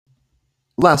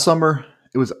Last summer,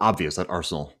 it was obvious that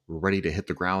Arsenal were ready to hit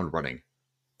the ground running.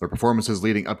 Their performances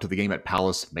leading up to the game at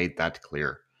Palace made that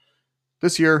clear.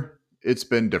 This year, it's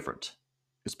been different.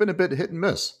 It's been a bit hit and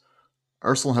miss.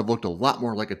 Arsenal have looked a lot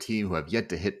more like a team who have yet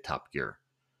to hit top gear.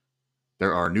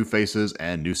 There are new faces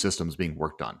and new systems being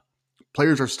worked on.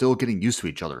 Players are still getting used to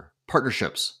each other.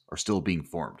 Partnerships are still being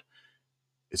formed.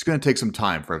 It's going to take some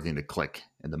time for everything to click,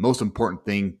 and the most important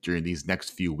thing during these next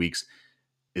few weeks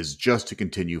is just to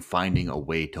continue finding a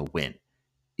way to win,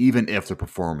 even if the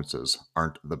performances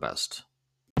aren't the best.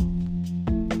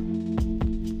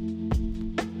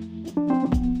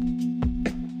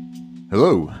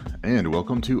 Hello, and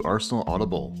welcome to Arsenal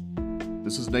Audible.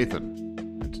 This is Nathan,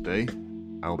 and today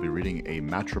I will be reading a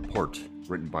match report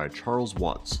written by Charles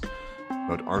Watts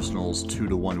about Arsenal's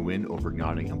 2-1 win over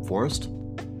Nottingham Forest.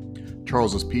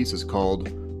 Charles's piece is called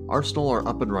Arsenal Are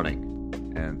Up and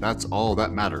Running, and that's all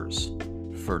that matters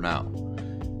for now.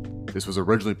 This was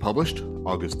originally published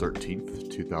August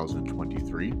 13th,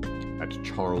 2023 at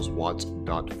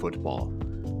charleswatts.football.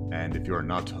 And if you are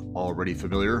not already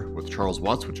familiar with Charles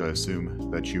Watts, which I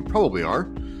assume that you probably are,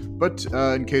 but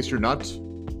in case you're not,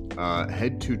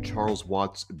 head to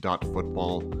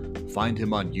charleswatts.football, find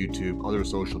him on YouTube, other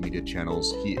social media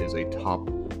channels. He is a top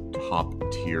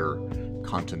tier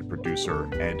content producer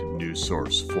and news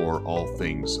source for all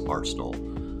things Arsenal.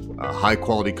 High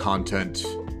quality content,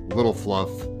 little fluff,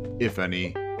 if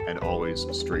any, and always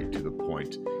straight to the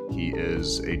point. He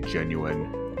is a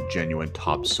genuine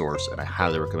top source, and I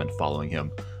highly recommend following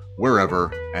him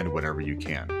wherever and whenever you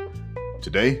can.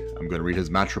 Today, I'm going to read his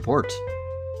match report.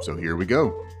 So here we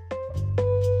go.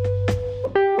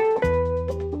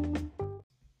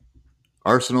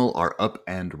 Arsenal are up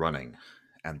and running,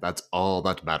 and that's all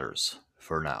that matters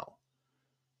for now.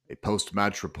 A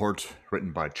post-match report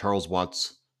written by Charles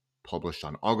Watts, published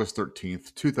on August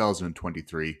 13th,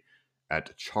 2023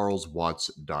 at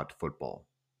charleswatts.football.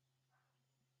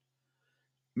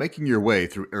 Making your way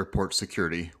through airport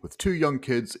security with two young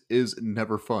kids is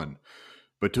never fun,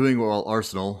 but doing it while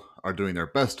Arsenal are doing their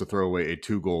best to throw away a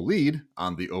 2-goal lead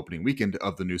on the opening weekend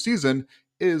of the new season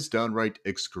is downright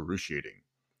excruciating.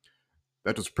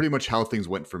 That was pretty much how things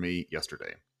went for me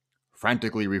yesterday.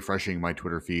 Frantically refreshing my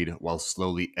Twitter feed while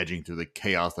slowly edging through the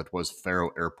chaos that was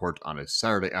Faro Airport on a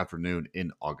Saturday afternoon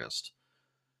in August.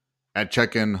 At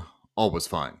check-in, all was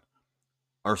fine.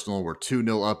 Arsenal were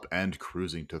 2-0 up and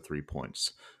cruising to 3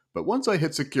 points. But once I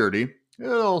hit security, it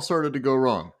all started to go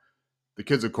wrong. The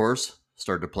kids, of course,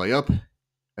 started to play up,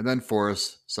 and then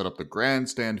Forest set up the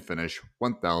grandstand finish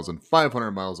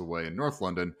 1,500 miles away in North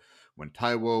London when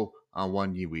Taiwo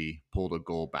Awoniyi pulled a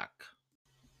goal back.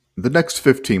 The next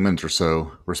 15 minutes or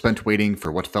so were spent waiting for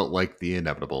what felt like the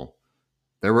inevitable.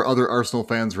 There were other Arsenal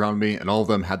fans around me, and all of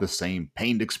them had the same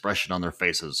pained expression on their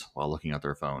faces while looking at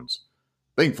their phones.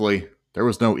 Thankfully, there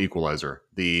was no equalizer.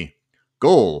 The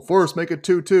 "Goal! Forest make it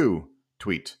 2-2"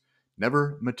 tweet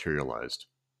never materialized.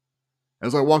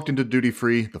 As I walked into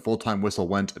duty-free, the full-time whistle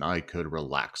went and I could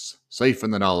relax, safe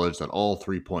in the knowledge that all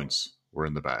 3 points were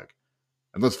in the bag.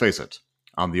 And let's face it,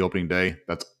 on the opening day,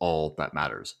 that's all that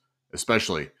matters,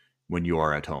 especially when you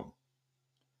are at home.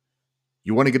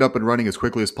 You want to get up and running as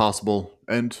quickly as possible,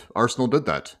 and Arsenal did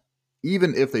that,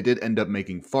 even if they did end up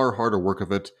making far harder work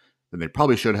of it than they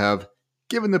probably should have,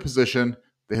 given the position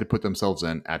they had put themselves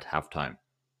in at halftime.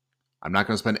 I'm not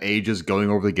going to spend ages going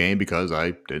over the game because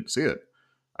I didn't see it.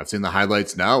 I've seen the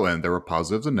highlights now, and there were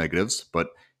positives and negatives, but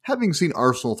having seen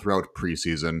Arsenal throughout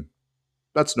preseason,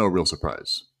 that's no real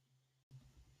surprise.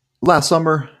 Last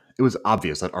summer, it was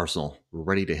obvious that Arsenal were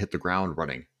ready to hit the ground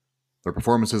running. Their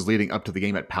performances leading up to the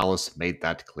game at Palace made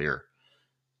that clear.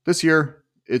 This year,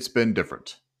 it's been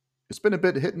different. It's been a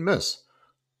bit hit and miss.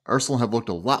 Arsenal have looked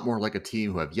a lot more like a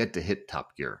team who have yet to hit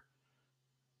top gear.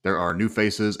 There are new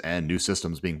faces and new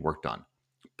systems being worked on.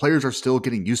 Players are still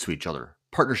getting used to each other.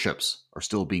 Partnerships are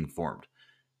still being formed.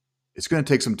 It's going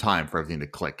to take some time for everything to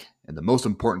click, and the most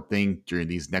important thing during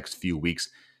these next few weeks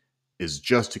is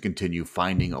just to continue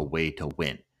finding a way to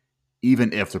win,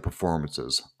 even if the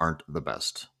performances aren't the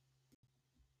best.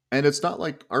 And it's not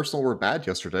like Arsenal were bad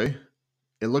yesterday.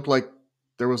 It looked like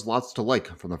there was lots to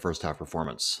like from the first half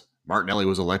performance. Martinelli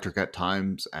was electric at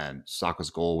times, and Saka's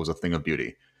goal was a thing of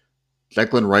beauty.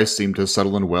 Declan Rice seemed to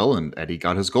settle in well, and Eddie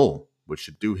got his goal, which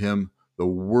should do him the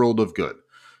world of good,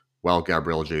 while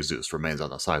Gabriel Jesus remains on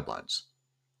the sidelines.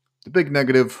 The big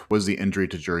negative was the injury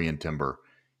to Jurrien Timber.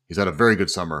 He's had a very good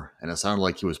summer, and it sounded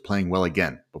like he was playing well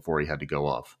again before he had to go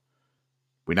off.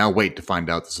 We now wait to find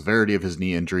out the severity of his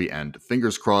knee injury, and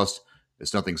fingers crossed,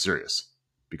 it's nothing serious,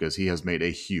 because he has made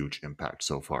a huge impact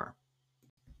so far.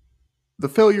 The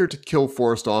failure to kill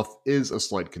Forest off is a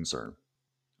slight concern.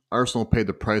 Arsenal paid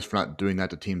the price for not doing that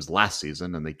to teams last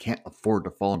season, and they can't afford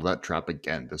to fall into that trap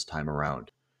again this time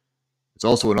around. It's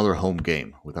also another home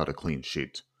game without a clean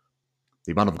sheet.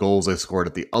 The amount of goals they scored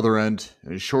at the other end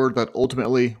ensured that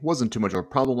ultimately wasn't too much of a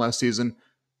problem last season,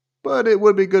 but it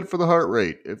would be good for the heart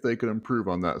rate if they could improve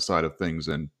on that side of things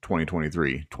in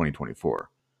 2023-2024.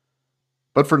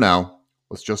 But for now,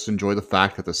 let's just enjoy the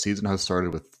fact that the season has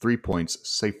started with 3 points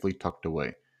safely tucked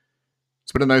away.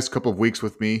 It's been a nice couple of weeks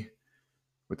with me,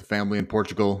 with the family in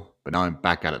Portugal, but now I'm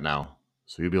back at it now.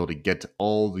 So you'll be able to get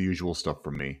all the usual stuff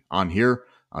from me on here,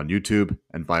 on YouTube,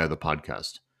 and via the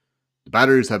podcast. The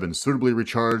batteries have been suitably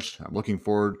recharged. I'm looking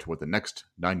forward to what the next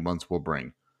 9 months will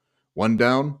bring. 1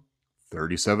 down,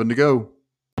 37 to go.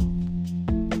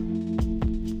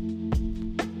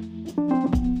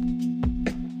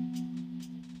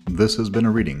 This has been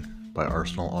a reading by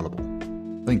Arsenal Audible.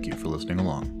 Thank you for listening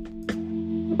along.